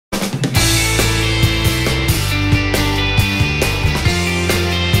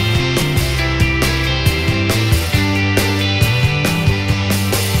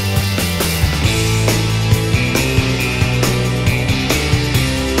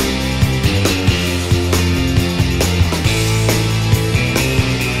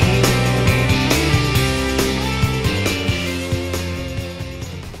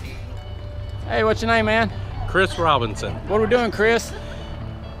What's your name, man? Chris Robinson. What are we doing, Chris?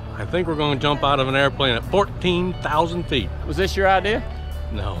 I think we're going to jump out of an airplane at 14,000 feet. Was this your idea?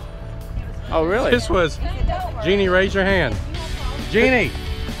 No. Oh, really? This was, Jeannie, raise your hand. Jeannie,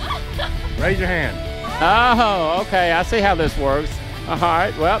 raise your hand. Oh, okay. I see how this works. All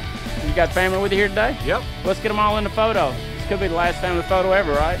right. Well, you got family with you here today? Yep. Let's get them all in the photo. This could be the last family photo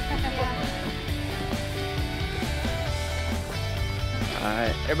ever, right? All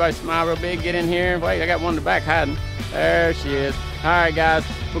right. Everybody smile real big. Get in here. Wait, I got one in the back hiding. There she is. All right, guys.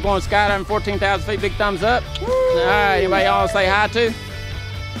 We're going skydiving 14,000 feet. Big thumbs up. Woo! All right. Anybody y'all say hi to?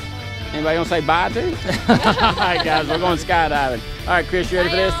 Anybody gonna say bye to? All right, guys. We're going skydiving. All right, Chris, you ready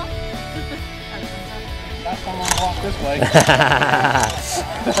for this? Someone walk this way.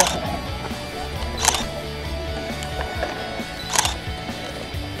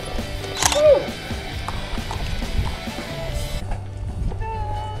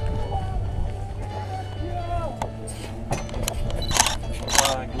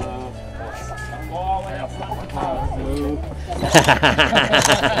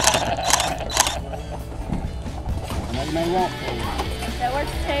 That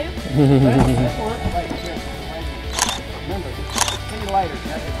works too. Remember, see you later.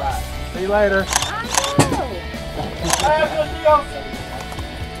 That's goodbye. See you later. I know.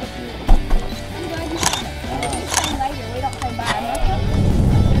 I'm glad you said that. We say later. We don't say bye.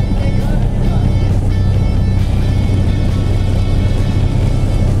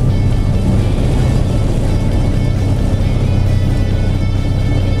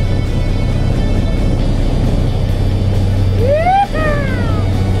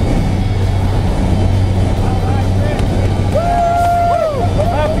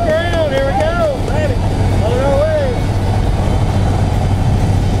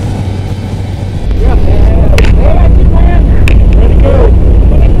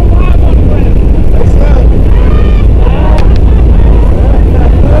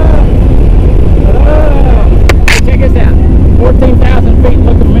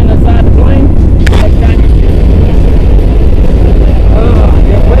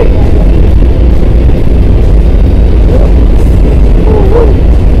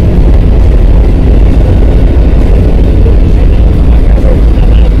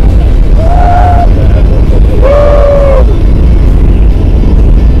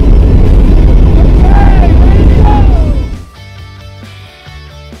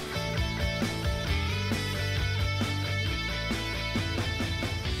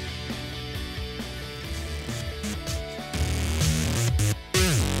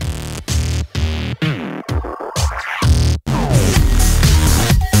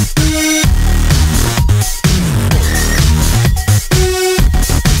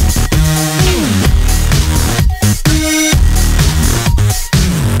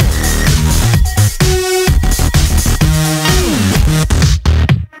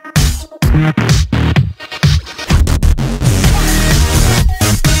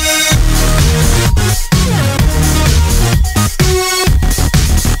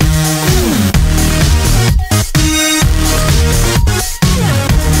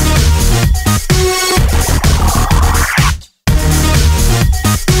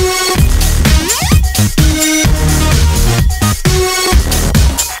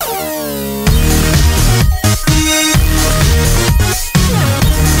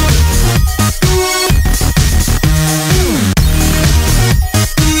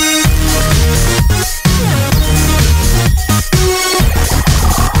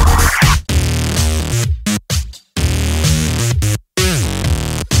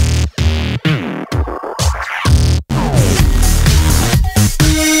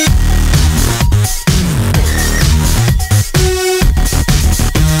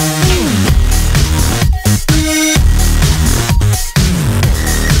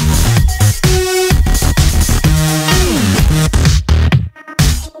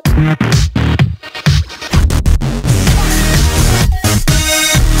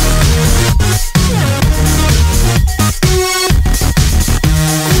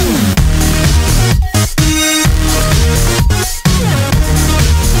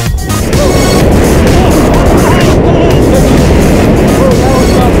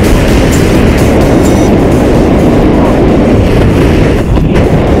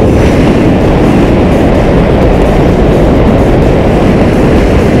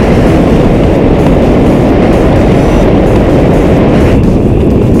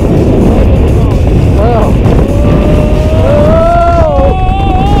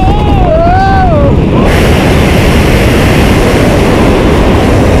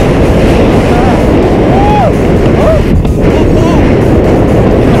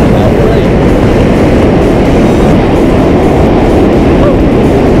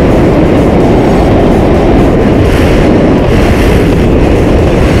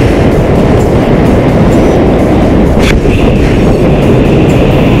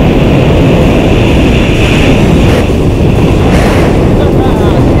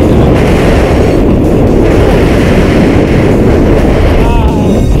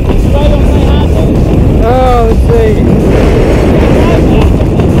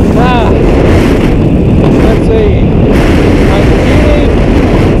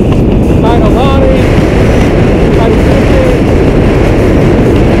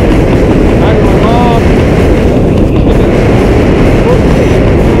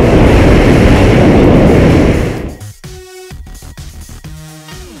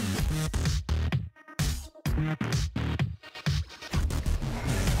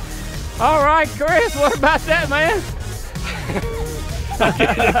 All right, Chris, what about that, man?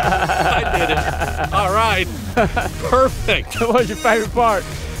 I did it. All right. Perfect. What was your favorite part?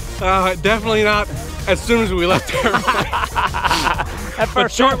 Definitely not as soon as we left there.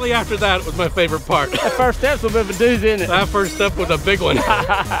 But shortly after that was my favorite part. That first step's a bit of a doozy, isn't it? That first step was a big one.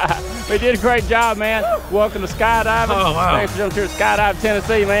 We did a great job, man. Welcome to skydiving. Oh, wow. Thanks for jumping through Skydive,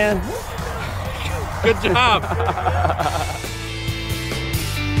 Tennessee, man. Good job.